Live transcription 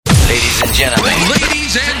gentlemen.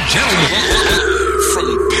 Ladies and gentlemen, from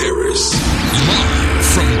Paris. Live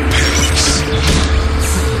from Paris.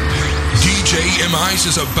 DJ M-Ice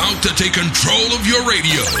is about to take control of your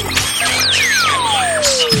radio. DJ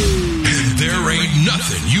M-Ice. And there ain't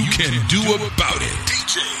nothing you can do about it.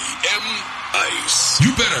 DJ M-Ice. You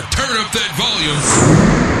better turn up that volume.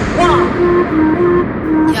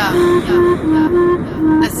 Yeah.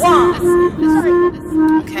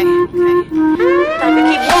 Okay.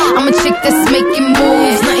 I'm a chick that's making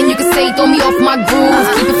moves. Nothing you can say, throw me off my groove.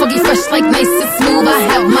 Keep it funky fresh like nice and smooth. I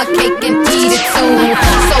have my cake and eat it too.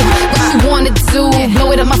 So what you wanna do?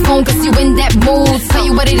 Blow it up my phone cause you in that mood. Tell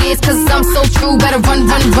you what it is cause I'm so true. Better run,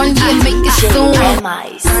 yeah, make it soon.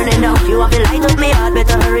 Turning down, you have to light up me heart.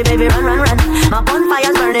 Better hurry, baby, run. My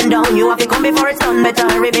bonfire's burning down. You have to come before it's done. Better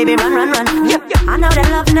hurry, baby, run. I know that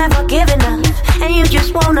love never giving up, and you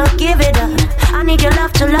just wanna give it up. I need your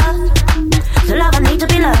love to love. To love, I need to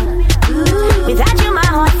be loved. Without you, my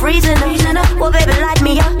heart freezing up. Well, baby, light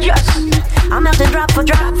me up. Yes. I'm melting drop for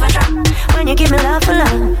drop. When you give me love for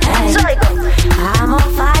love. Hey. So it goes. I'm on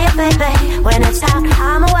fire, baby. When it's hot,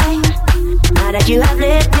 I'm away. Now that you have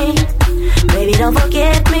lit me, baby, don't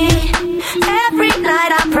forget me. Every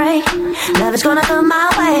night I pray, love is gonna come my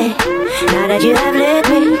way. Now that you have lit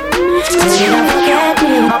me, baby, don't forget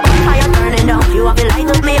me. My bonfire's burning down, you have to light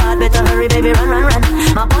up me heart. Better hurry, baby, run.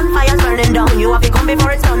 My bonfire's burning down, you have to come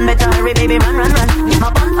before it's done. Better hurry, baby, run. My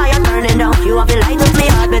bonfire's burning down, you have to light up me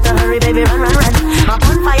heart. Better hurry, baby, run. My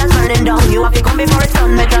bonfire's burning down, you have to come before it's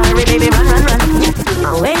done. Better hurry, baby, run.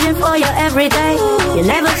 I'm waiting for you every day. You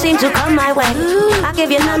never seem to come my way. I give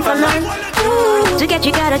you none for none. To get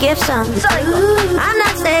you gotta give some. I'm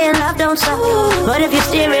not saying love don't suck, but if you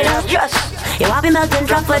steer it up, just I'll be melting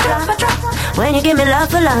drop for drop. When you give me love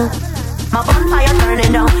for love. My bonfire's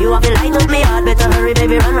burning down, you have to light up me heart. Better hurry,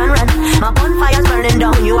 baby, run. My bonfire's burning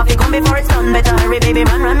down, you have to come before it's done. Better hurry, baby,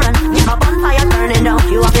 run. My bonfire's burning down,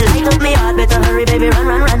 you have to light up me heart. Better hurry, baby, run.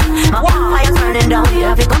 My bonfire's burning down, you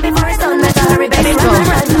have to come before it's done. Better hurry, baby, run.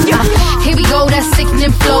 Here we go, that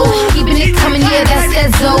sickening flow. Keeping it coming, yeah, that's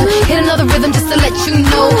that zone. Hit another rhythm just to let you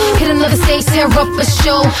know. Hit another stage, tear up a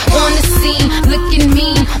show. On the scene, looking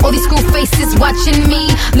mean. All these cool faces watching me.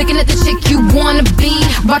 Looking at the chick you wanna be.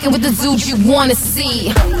 Rocking with the zoo you wanna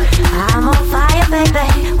see. I'm on fire,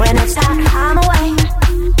 baby. When it's hot, I'm away.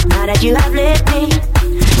 Now that you have lit me,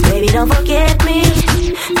 baby, don't forget me.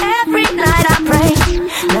 Every night I pray,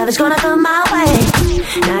 love is gonna come my way.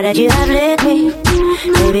 Now that you have lit me,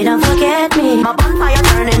 baby, don't forget me. My bonfire's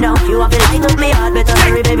burning down, you have to light up me heart. Better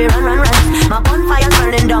hurry, baby, run. My bonfire's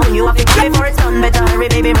burning down, you have to come before it's done. Better hurry,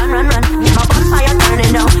 baby, run. My bonfire's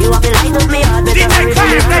burning down, you have to light up me heart. Better hurry,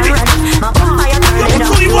 baby, run. My bonfire's burning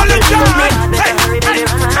down, you have to light up me heart. Better hurry, baby,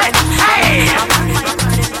 run.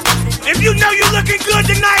 If you know you're looking good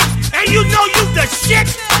tonight, and you know you the shit,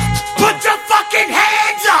 put your fucking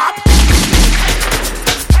hands up.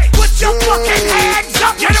 Put your fucking hands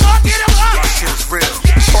up. Get them up. That shit's real.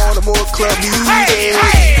 Baltimore club music.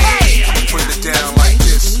 Hey. Put it down like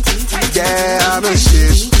this. Yeah, I'm a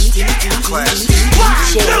shit. Classic.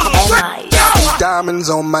 Diamonds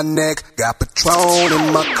on my neck, got Patron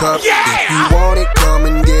in my cup. If you want it, come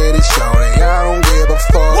and get it, shorty. I don't give a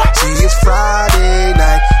fuck. See, it's Friday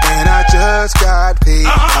night, and I just got paid.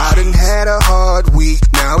 I done had a hard week,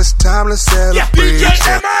 now it's time to celebrate.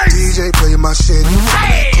 DJ play my shit,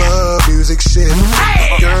 club music shit.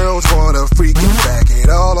 Girls wanna freaking back it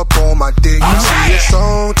all up on my dick. See, it's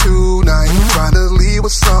on tonight, trying to leave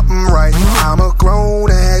with something right. I'm a grown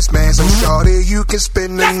ass man, so shorty, you can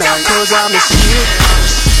spend the night. Cause I'm the shit,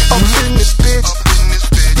 up in this bitch.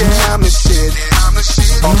 Yeah, I'm the shit,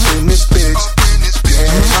 up in this bitch.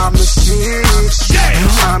 Yeah, I'm the shit,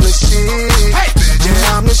 I'm the shit.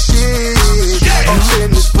 Yeah, I'm the shit, up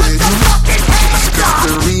in this bitch.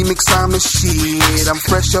 The remix, I'm the shit. I'm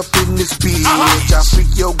fresh up in this bitch. I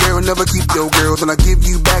freak your girl, never keep your girls. When I give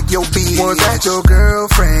you back your bitch. Was that your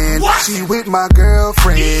girlfriend? She with my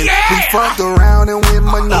girlfriend. We fucked around and went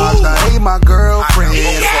Menage. Now hey, my girlfriend.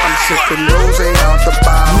 I'm sipping rosé out the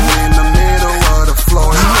bottle in the middle of the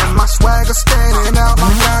floor. And my swagger standing out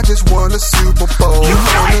like I just won a Super Bowl.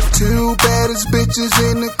 And the two baddest bitches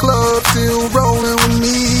in the club still rolling with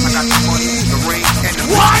me.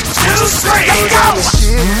 1, 2, 3, go! I'm the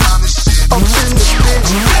shit, up in this bitch.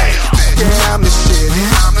 Yeah, I'm the shit,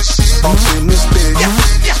 up in this bitch. Yeah,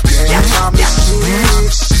 I'm the shit,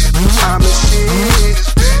 I'm the shit.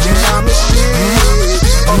 Yeah, I'm the shit,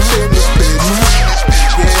 up in this bitch.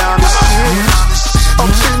 Yeah, I'm the shit,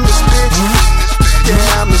 up in this bitch.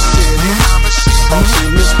 Yeah, I'm the shit, up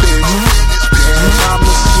in this bitch. Yeah, I'm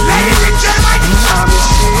the shit. Ladies and gentlemen, I'm the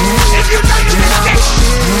shit. if you know you can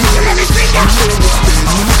stick, let me see you.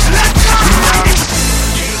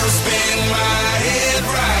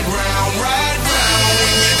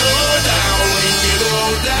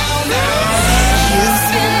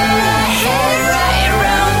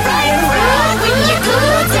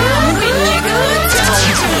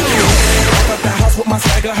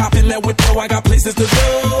 like a hop in there with flow. I got places to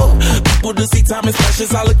go. People to see, time is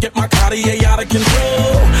precious. I look at my Cartier out of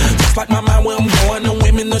control. Just like my mind where I'm going. The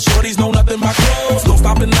women, the shorties know nothing but clothes. No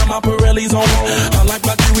stopping them, my Pirelli's on roll. Unlike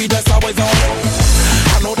my jewelry, that's always on roll.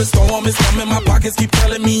 I know the storm is coming. My pockets keep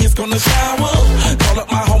telling me it's gonna shower. Call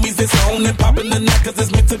up my homies, it's on and popping the neck cause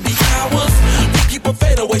it's meant to be ours. We keep a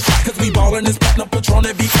fadeaway shot cause we ballin' this platinum Patron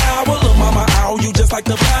every hour. Look mama, ow, you just like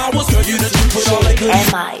the flowers. Girl, you the truth with all that good.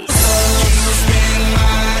 You spin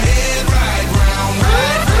my head right round,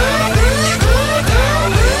 right round. When you go down,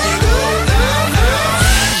 when you go down, down.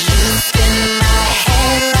 You spin my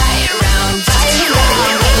head right round, right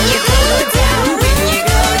round. When you go down, when you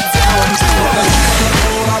go down, down.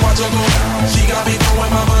 I watch her go. She got me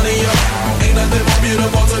throwing my money up. Ain't nothing more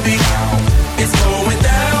beautiful to me. It's going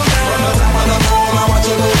down, down. From the top of the pole, I watch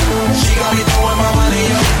her go. She got me throwing my money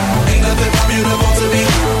up. Ain't nothing more beautiful to me.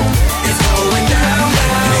 It's going down,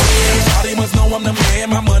 down. Shawty must know I'm the man.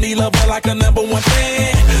 My money lover like a number one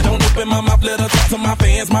fan. Don't open my mouth, let her talk to my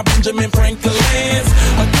fans. My Benjamin Franklin's.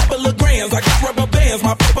 A couple of grands, I got rubber bands.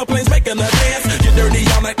 My paper planes making a dance. Get dirty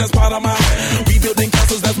all night, that's part of my rebuilding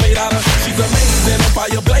castles that's made out of. She's amazing, on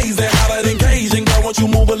fire blazing, hotter than Cajun. Girl, won't you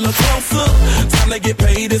move a little closer? Time to get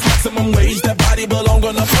paid, it's maximum wage. That body belong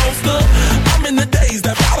on a poster. I'm in the days,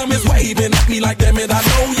 that bottom is waving at me like, damn it, I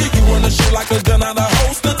know you. You run the shit like a gun out of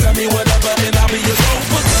holster. Tell me whatever and I'll be your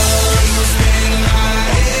sofa. You spin my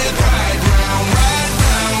head right round, right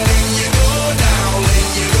round. When you go down, when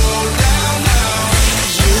you go down, down.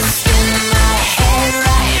 You spin my head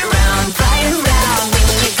right round, right round. When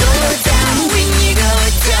you go down, when you go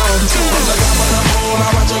down, down. From the top of the pole, I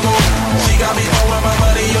watch her go. She got me throwing my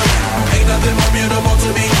money up. Ain't nothing more beautiful to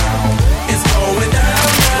me. It's going down,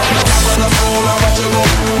 down. From the top of the pole, I watch her go.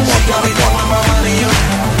 She got me throwing my money up.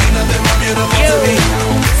 Ain't nothing more beautiful to me.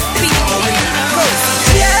 It's going down.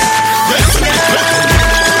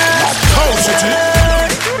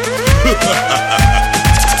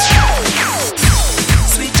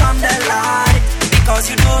 Switch on the light because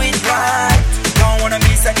you do it right. Don't wanna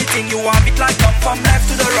miss anything. You want it like come from left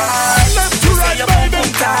to the right. Left to right, your baby. boom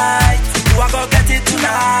tight. You are gonna get it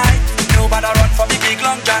tonight. Nobody run for me big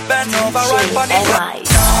long John bend over run for the right.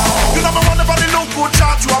 You know me wanna body look good,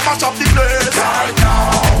 chat. You a mash up the place right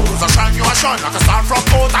now. So shine, you a shine like a star from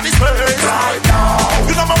out of this place right now.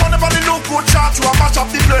 You know me wanna body look good, chat. You a mash up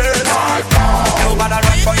the place right now. Nobody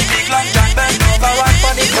run for me big long John bend over run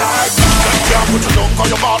for the right. Them can't put you down 'cause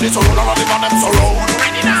your body so roll. All of them on them so roll.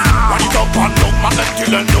 Ready now. Run it up and down, man them kill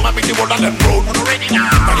them down and make the world of them roll. Ready now.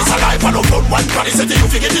 Man it's a life and no blood. One body said you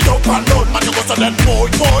forget it up and down. Man you go so then boy,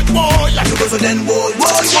 boy, boy. And you go so then boy,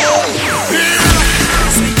 boy, boy.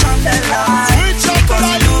 Switch on the light, because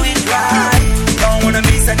you do it right. Don't wanna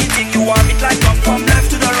miss anything, you want it like come from left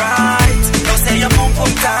to the right. Don't say your boom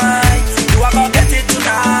boom tight, you are gonna get it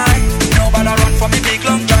tonight. Nobody run for me big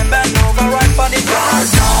long John bend over run for the right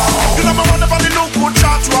now. You know me wanna body look good,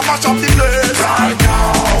 chat. You a mash up the place right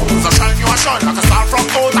now. So shine, you a shine like a star from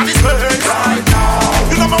out of this place right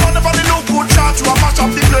now. You know me wanna body look good, chat. You a mash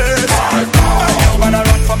up the place right now. Nobody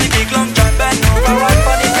run for me big long John bend over run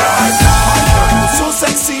for the right now. So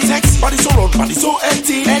sexy, sexy, body so round, body so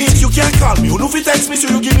empty. If you can't call me, you know if you text me, so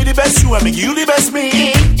you give me the best you and make you the best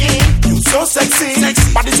me. You so sexy,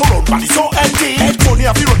 sexy, body so round, body so empty. Head money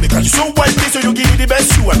have you run because you so wealthy, so you give me the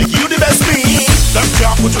best you and make you the best me. Them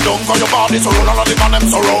can't put you down 'cause your body so round, all of them on them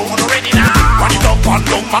so round. Ready now. Run it up and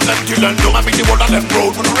down, man them kill them down and make the world of them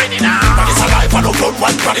road. Ready now. Man it's a life and no blood,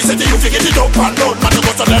 one body said you forget it up and down. Man you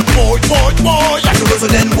go to them boy, boy, boy, and you go to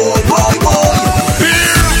them boy, boy, boy.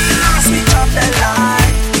 Switch on the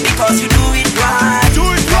light, because you do it right. Do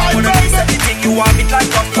it right, wanna baby. miss anything, you want it like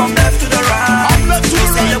come from left to the right. From left to the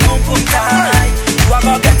Say right. your boom boom tight, you are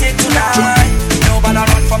gonna get it tonight. Nobody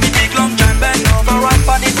run for me big long John bend over run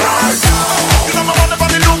for the right. You know me wanna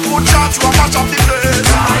body look good, chat. You a mash up the place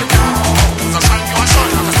right now. So shine, you a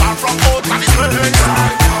shine like a star from out of this place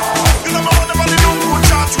right now. You know me wanna body look good,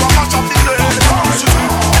 chat. You a mash up the place.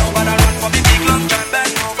 Nobody run for me big long John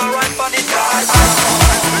bend over run for the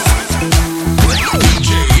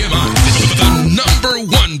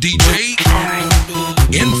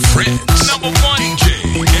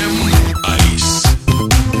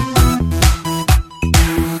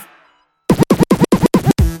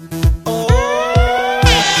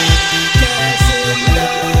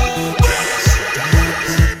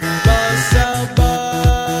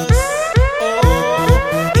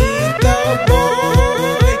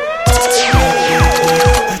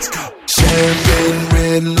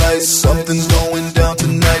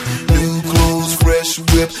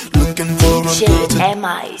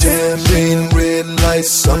Champagne, red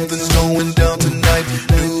lights, something's going down tonight.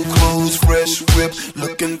 New clothes, fresh whip,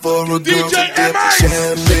 looking for a girl to dip.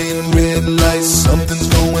 Champagne, red lights, something's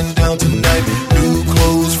going down tonight. New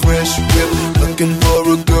clothes, fresh whip, looking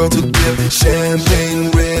for a girl to dip.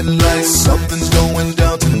 Champagne, red lights, something's going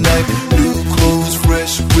down tonight. New clothes,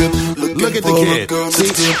 fresh whip, looking for a girl to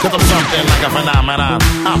dip. Cause I'm something like a phenomenon.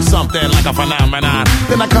 I'm something like a phenomenon.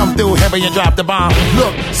 Then I come through heavy and drop the bomb.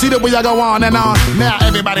 Look, see the way I go on and on. Now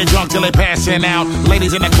everybody drunk till they passing out.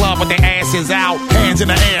 Ladies in the club with their asses out. Hands in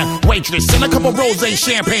the air. Waitress, send a couple rosé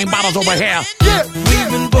champagne bottles over here. Yeah. We've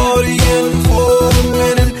been partying for a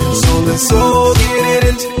minute, so let's all get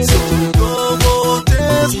it in. So come on,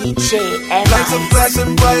 dance with me. Lights are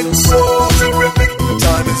flashing bright, so terrific.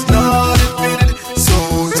 Time is not admitted, so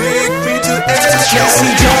take me to ecstasy.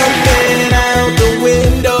 Jumping out the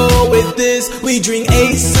window with this. We drink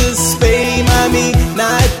aces, spade, mommy,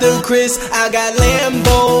 not the Chris. I got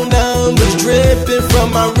Lambo numbers dripping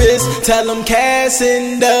from my wrist. Tell them Cass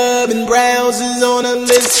and Dub and Browns is on a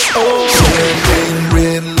list. Oh. Champagne,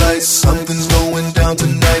 red lights, something's going down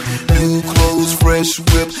tonight. New clothes, fresh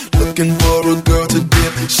whip, looking for a girl to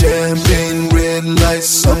dip. Champagne, red lights,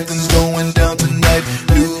 something's going down tonight.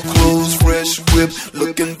 New clothes, fresh whip,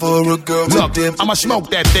 looking for a girl to dip. I'ma smoke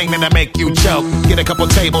that thing that'll make you choke. Get a couple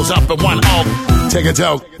tables up and one oak. Take a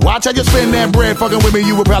toke. Watch how you spend that bread. Fucking with me,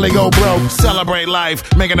 you would probably go broke. Celebrate life,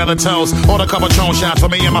 make another toast. Order a couple Patron shots for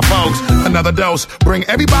me and my folks. Another dose. Bring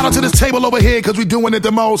every bottle to this table over here, cause we doing it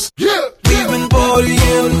the most. Yeah. We've been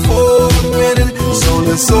partying for a minute, so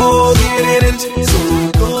let's all get it in. So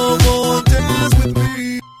come on, dance with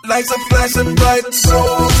me. Lights are flashing bright,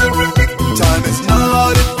 so terrific. Time is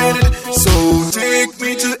not admitted, so take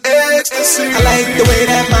me to ecstasy. I like the way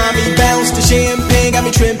that mommy bounced. The champagne got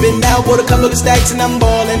me tripping now. Bought a couple of stacks and I'm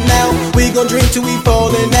balling now. We gon' drink till we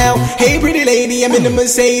falling now. Hey pretty lady, I'm in the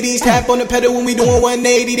Mercedes. Tap on the pedal when we doing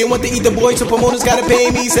 180. They want to eat the boy, so promoters gotta pay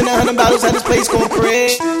me. Send 100 bottles out this place gon'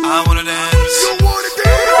 crash. I wanna dance. You wanna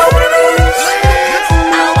dance? I wanna dance.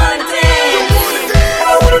 I wanna dance. You wanna dance?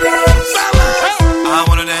 I wanna dance. I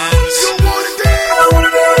wanna dance. You wanna dance? I wanna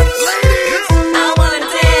dance. Ladies, I wanna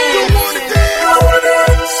dance. You wanna dance? I wanna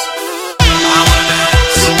dance. I wanna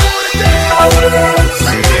dance. You wanna dance? I wanna dance.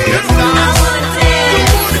 Ladies, I wanna dance. You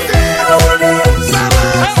wanna dance? I wanna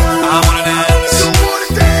dance. I wanna dance. You wanna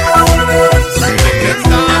dance? I wanna dance. Ladies,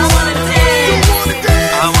 I wanna dance. You wanna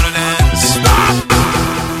dance? I wanna dance. Stop.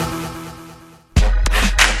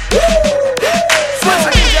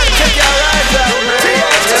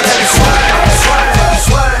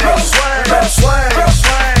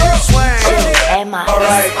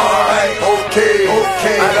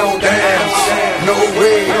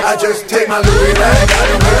 I just take my Louis rag, I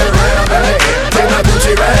don't wear it around in the air. Take my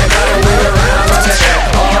Gucci rag, I don't wear it around in the air.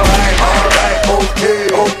 Alright,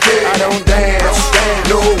 okay, I don't dance,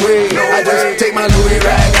 no way. I just take my Louis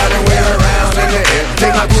rag, I don't wear it around in the air.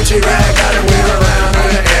 Take my Gucci rag, I don't wear it around in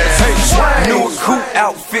the air. New coupe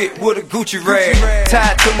outfit with a Gucci rag,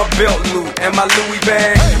 tied to my belt loop and my Louis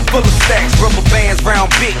bag, full of stacks, rubber bands, round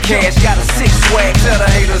big cash. Got a six swag, tell the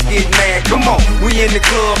haters get mad. Come on, we in the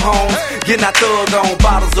club, home, getting our thug on,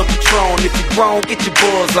 bottles of Patron. If you grown, get your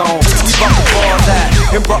buzz on. We brought the bars out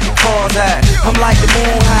and brought the cars out. I'm like the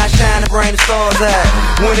moon high, shining, bring the stars out.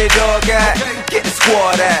 When it dog out, get the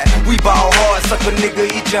squad out. We ball hard, suck a nigga,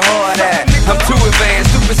 eat your heart out. I'm too advanced,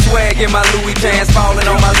 stupid swag in my Louis pants, falling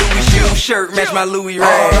on my Louis shoe shirt, match my Louis rag.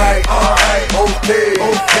 Alright, okay,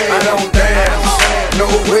 I don't dance, no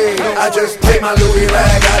way. I just take my Louis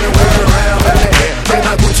rag, I don't wear it around in the air. Take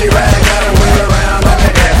my Gucci rag, I don't wear it around in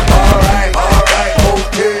the air. Alright,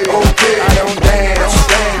 okay, I don't dance,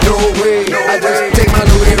 no way. I just take my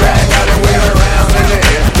Louis rag, I don't wear it around in the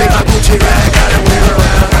air. Take my Gucci rag, I don't wear it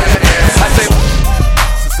around in the air. I say,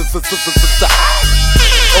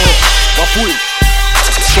 Wapui.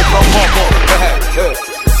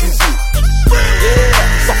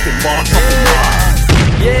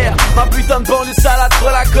 Yeah, ma putain de banlieue salade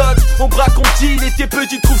sur la côte. On braque, on dit, les était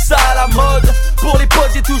petit, trouve ça à la mode. Pour les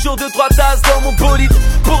potes, j'ai toujours 2-3 tasses dans mon bolide.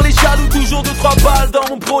 Pour les jaloux, toujours 2-3 balles dans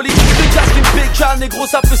mon bolide. Le casque, une pécane, négro,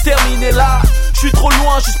 ça peut se terminer là. J'suis trop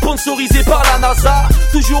loin, j'suis sponsorisé par la NASA.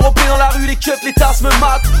 Toujours au pied dans la rue, les keufs, les tasses me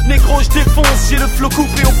matent. Négro, j'défonce, j'ai le flow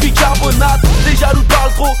coupé au bicarbonate. Les jaloux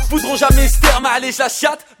parlent trop, voudront jamais se terme. Allez, j'la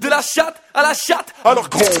chatte, de la chatte à la chatte. Alors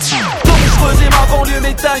gros. Donc j'faisais ma banlieue,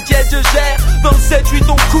 mais t'inquiète, je gère. Dans le 7-8,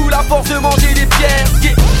 on coule à force de manger des pierres.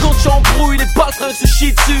 Yeah. Quand j'embrouille, les baltrins se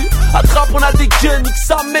chient dessus. Attrape, on a des guns, nique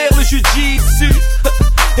sa mère, le jujitsu.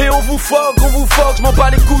 Et on vous fuck, je m'en bats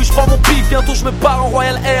les couilles, je prends mon pic, bientôt je me pars en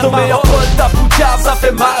Royal Air. Ton meilleur pote tape ou cave, ça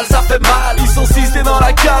fait mal, ça fait mal. Ils sont 6 t'es dans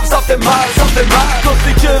la cave, ça fait mal, ça fait mal. Quand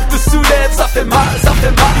tes keufs te soulèvent, ça fait mal, ça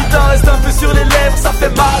fait mal. Il t'en reste un peu sur les lèvres, ça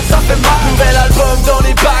fait mal, ça fait mal. Nouvel album dans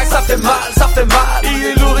les bacs, ça fait mal, ça fait mal. Il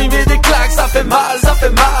est lourd, il met des claques, ça fait mal, ça fait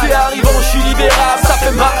mal. T'es arrivant, je suis libérable, ça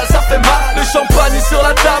fait mal, ça fait mal. Le champagne est sur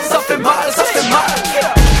la table, ça fait mal, ça fait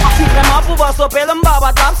mal. Si vraiment pouvoir stopper le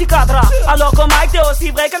mbaba de la psychiatra. Alors que Mike, t'es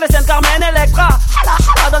aussi vrai que le Saint-Carmen Electra.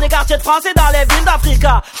 Dans les quartiers de France et dans les villes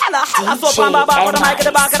d'Africa. La sopra mbaba pour le Mike et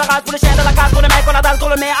de bac et de race. Pour les chiens de la case, pour les mecs qu'on a dalle, qu'on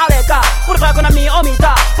le met à l'écart. Pour les frères qu'on a mis au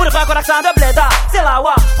mita, pour les frères qu'on a accent de bléda. C'est la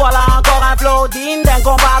wa, voilà encore un flow digne d'un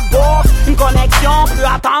combat de bourse. Une connexion plus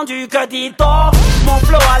attendue que Dito. Mon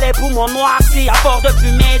flow a les poumons noircis. À force de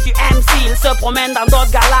fumer du MC, il se promène dans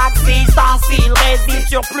d'autres galaxies. Sans s'il réside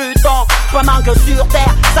sur Pluton, pendant que sur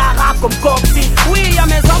Terre, ça rappe comme Coxy. Oui, y'a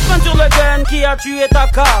mes empreintes sur le gun qui a tué ta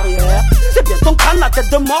carrière. C'est bien ton crâne, la tête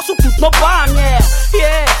de mort sur toutes nos bannières.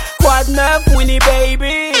 Yeah, quoi de neuf, Winnie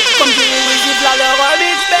baby. Comme dit Wizzy, là le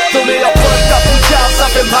remix, baby. Ton meilleur pote tape ou cave, ça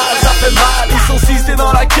fait mal, ça fait mal. Ils sont 6 t'es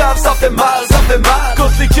dans la cave, ça fait mal, ça fait mal. Quand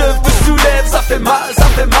les keufs te soulèvent, ça fait mal, ça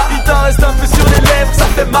fait mal. Il t'en reste un peu sur les lèvres, ça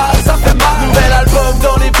fait mal, ça fait mal. Nouvel album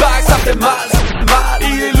dans les bacs, ça fait mal, ça fait mal.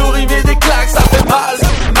 Il est lourd, il met des claques, ça fait mal, ça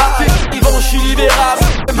fait mal. Ils vont, je suis libérable, ça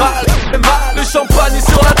fait mal, ça fait mal. Le champagne est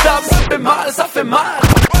sur la table, ça fait mal, ça fait mal.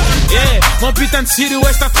 Yeah, mon putain de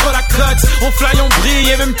sud-ouest a trop la cote. On fly, on brille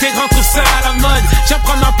et même tes grands trouvent ça à la mode. J'en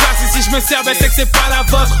prends ma place et si je me sers, ben c'est que c'est pas la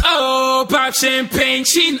vôtre. Oh, pas de champagne,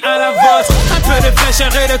 chine à la vôtre. Un peu de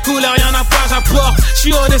fraîcheur et de couleur, y'en a pas, j'apporte.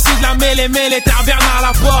 J'suis au-dessus de la mêlée, terre Bernard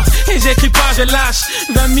la porte. Et j'écris pas, je lâche.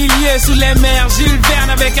 20 milliers sous les mers, Jules Verne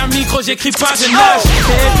avec un micro, j'écris pas, je nage.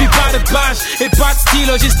 Et puis pas de page, et pas de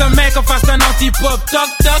stylo, juste un mec en face d'un anti-pop. Toc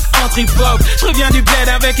toc, anti-pop. J'reviens du bled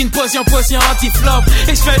avec une potion anti-flop.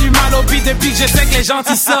 Et j'fais du mal au beat depuis que je sais que les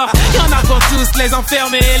gentils sortent. Y'en a pour tous, les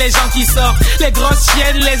enfermés et les gens qui sortent. Les grosses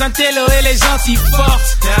chiennes, les intellos et les gentils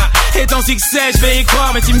fortes. Et ton succès, je vais y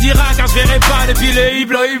croire, mais tu me diras car je verrai pas depuis le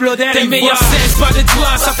hublot derrière. Tes meilleurs cesses, pas de toi,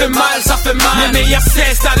 ça fait mal, ça fait mal. Les meilleurs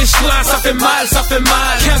cesses, t'as des choix, ça fait mal, ça fait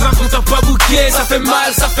mal. 15 ans qu'on t'a pas bouqué, ça fait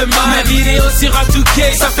mal, ça fait mal. Ma vidéo sur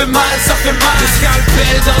Ratouquet, ça fait mal, ça fait mal. Le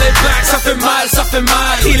scalpel dans les bacs, ça fait mal, ça fait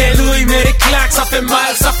mal. Il est lourd, il met les claques, ça fait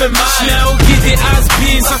mal, ça fait mal. J'suis un hockey des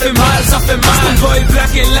has-been, ça fait mal, ça fait mal. Ton boy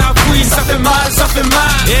black et la queen, ça fait mal, ça fait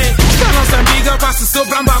mal. Yeah, j'balance un big up à ce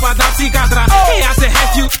sopran baba dans psychiatra. Et à ce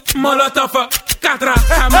head you, molotov, 4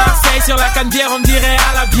 à Marseille sur la canne-bière, on me dirait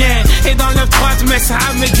à la bien. Et dans le 9-3, mec, ça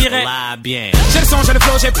me dirait la bien. J'ai le son, j'ai le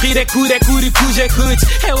flow, j'ai pris des coups, du coup j'écoute.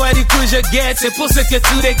 Et ouais, du coup je guette, c'est pour ce que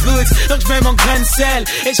tout dégoûte. Donc je mets mon grain de sel,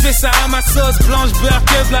 et je fais ça à ma sauce blanche, beurre,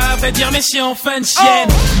 que à vrai dire, mes chiens ont faim de chienne.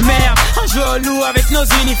 Merde, on joue au loup avec nos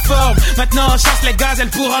uniformes. Maintenant on chasse les gazelles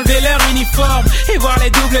pour enlever leur uniforme. Et voir les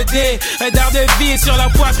double D, d'art de vie sur la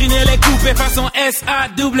poitrine et les coupes façon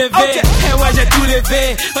S-A-W. Et ouais, j'ai tout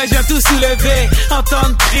levé, ouais, je viens tout soulever. En temps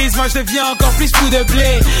de crise, moi je deviens encore plus fou de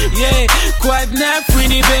blé. Yeah, quoi de neuf,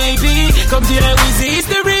 Winnie baby. Comme dirait Wizzy, it's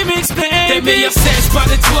the remix, baby. Tes meilleurs cesses, pas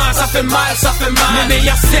de toi, ça fait mal, ça fait mal. Les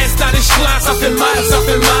meilleurs cesses, t'as des choix, ça fait mal, ça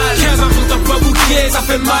fait mal. 15 ans qu'on t'a pas bouqué, ça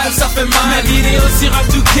fait mal, ça fait mal. Ma vidéo sur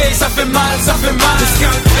Ratouquet, ça fait mal, ça fait mal. Le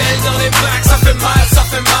scalpel dans les bacs, ça fait mal, ça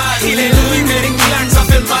fait mal. Il est lourd, il met les claques, ça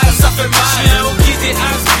fait mal, ça fait mal. J'suis un hockey des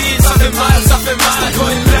has-been, ça fait mal, ça fait mal. C'est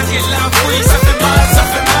quoi une blague et la fouille, ça fait mal, ça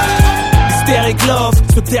fait mal. Hystérique love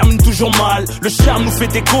se termine toujours mal. Le charme nous fait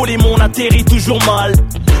décoller, mais on atterrit toujours mal.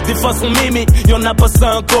 Des façons m'aimer, y'en a pas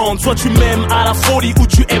 50. Soit tu m'aimes à la folie ou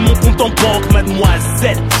tu aimes mon compte en banque,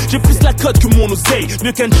 mademoiselle. J'ai plus la cote que mon oseille.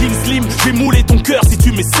 Mieux qu'un jean slim, je vais mouler ton cœur si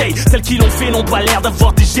tu m'essayes. Celles qui l'ont fait n'ont pas l'air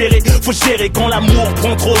d'avoir digéré. Faut gérer quand l'amour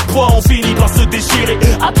prend trop de poids, on finit par se déchirer.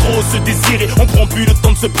 À trop se désirer, on prend plus le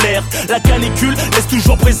temps de se plaire. La canicule laisse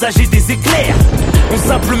toujours présager des éclairs. On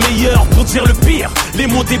zappe le meilleur pour dire le pire. Les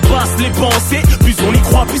mots dépassent les pensées, plus on y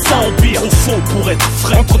croit, plus ça empire. Trop faux pour être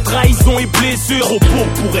vrai, entre trahison et blessure. Trop beau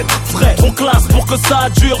pour être vrai, trop classe pour que ça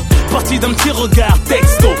dure. Parti d'un petit regard,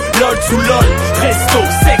 texto, lol to lol, resto,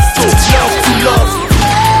 sexto, love to love.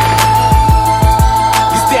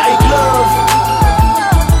 Hystérique love.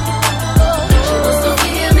 Je veux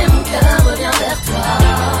sortir mais mon cœur revient vers toi.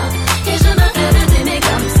 Et je me rêve de t'aimer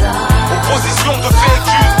comme ça. Opposition de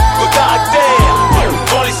vécu, de caractère.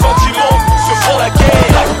 Quand les sentiments se font la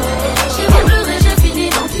guerre. J'ai beau pleurer, je finis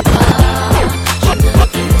dans tes bras. Je ne veux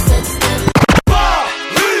plus cette step.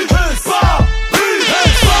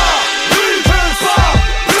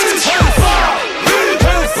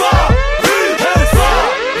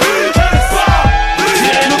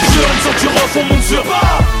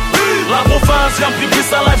 La province vient priver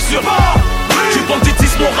sa life sur Tu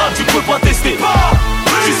banditisme mon rap, tu peux pas tester.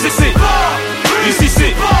 Tu sais c'est ici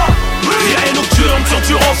c'est rien nocturne sur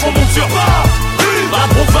du rock en monture. La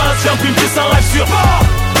province vient pimper sa live sur.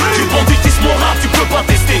 Tu banditisme mon rap, tu peux pas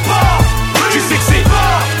tester. Tu sais que c'est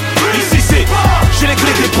ici c'est j'ai les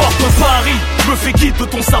clés des portes de Paris. Je me fais guide de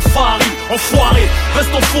ton safari. Enfoiré,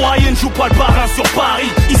 reste en foyer, ne joue pas le parrain sur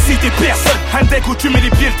Paris. Ici t'es personne, un deck où tu mets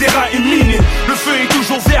les pieds, le terrain est miné. Le feu est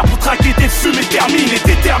toujours vert pour traquer tes fumées terminées.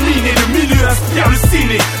 Déterminé, le milieu inspire le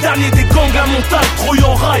ciné. Dernier des gangs à montagne, trouille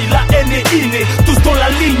en rail, la haine est innée. Tous dans la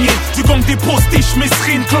lignée, du gang des postiches,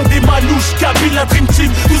 Mesrine, clan des manouches, Kabyle, la Dream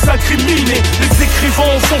Team, tous incriminés. Les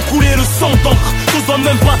écrivains font couler le sang d'encre. Tous dans le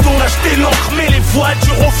même bateau, on a jeté l'encre. Mais les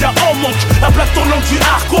voitures reviennent en manque. La plaque tournante du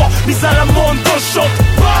hardcore, mise à la mode quand je chante.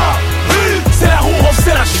 C'est la roue,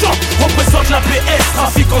 c'est la chante. Représente la PS,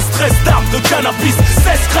 trafic en stress d'armes, de cannabis,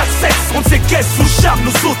 16 crack sexe. On ne sait qu'est-ce sous charme,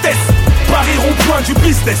 nos hôtesses. Paris rond-point du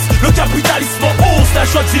business. Le capitalisme en hausse, la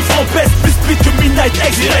joie de vivre en baisse. Plus speed que Midnight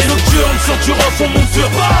X. Dirait nocturne sur du rock, on monte sur.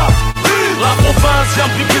 La province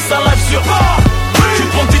vient piquer sa live sur. Tu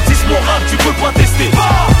banditisme mon rap, tu peux pas tester.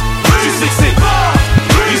 Tu sais que c'est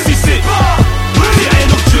ici c'est dirait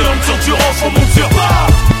nocturne sur du rock, on monte sur.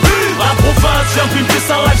 La province vient piquer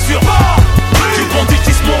sa live sur. Tu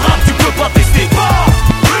banditisme mon rap, tu peux pas tester.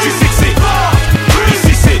 Tu sais que c'est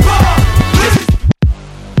ici c'est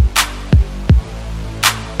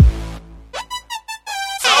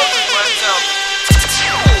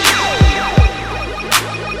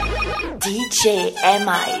DJ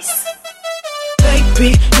M.I.C. Baby,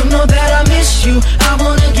 you know that I miss you. I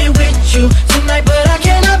wanna get with you tonight, but I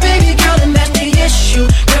cannot, baby girl, and that's the issue.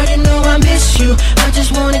 Girl, you know I miss you. I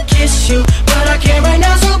just wanna kiss you, but I can't right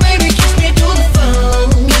now, so baby, kiss me through the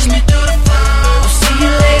phone. Kiss me through the phone. I'll see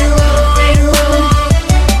you later on, later on.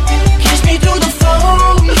 Kiss me through the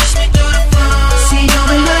phone. Kiss me through the phone. See you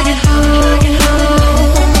when I get home.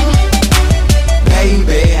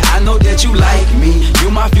 Baby, I know that you like me. You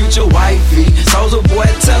my future wifey. Soulja boy,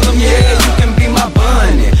 tell him, yeah, you can be my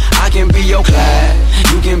bunny. I can be your Clyde.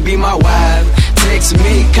 You can be my wife. Text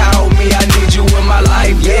me, call me, I need you in my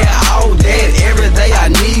life. Yeah, all that, every day I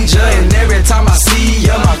need you. And every time I see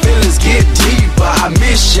you, my feelings get deeper. I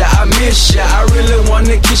miss you, I miss you. I really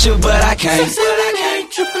wanna kiss you, but I can't.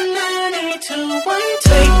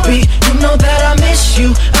 Baby, you know that I miss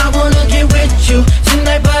you. I wanna get with you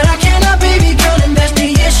tonight, but I cannot, baby girl, and that's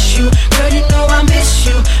the issue. Girl, you know I miss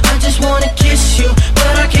you. I just wanna kiss you,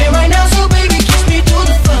 but I can't right now, so baby, kiss me through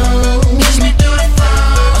the phone. Kiss me through the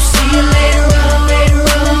phone. I'll see you later on, later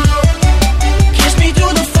on. Kiss me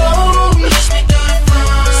through the phone. Kiss me through the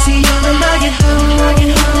phone. See you when I get home.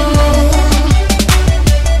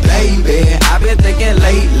 Baby, I've been thinking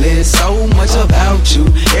lately so much about you.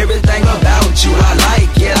 Everything about you, I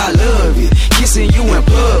like it, I love it. Kissing you in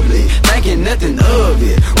public, thinking nothing of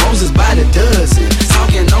it. Roses by the dozen,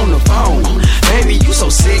 talking on the phone. Baby, you so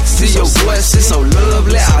sexy, your voice is so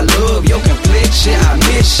lovely. I love your complexion. I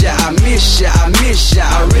miss ya, I miss ya, I miss ya.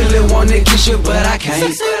 I really wanna kiss you, but I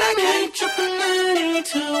can't.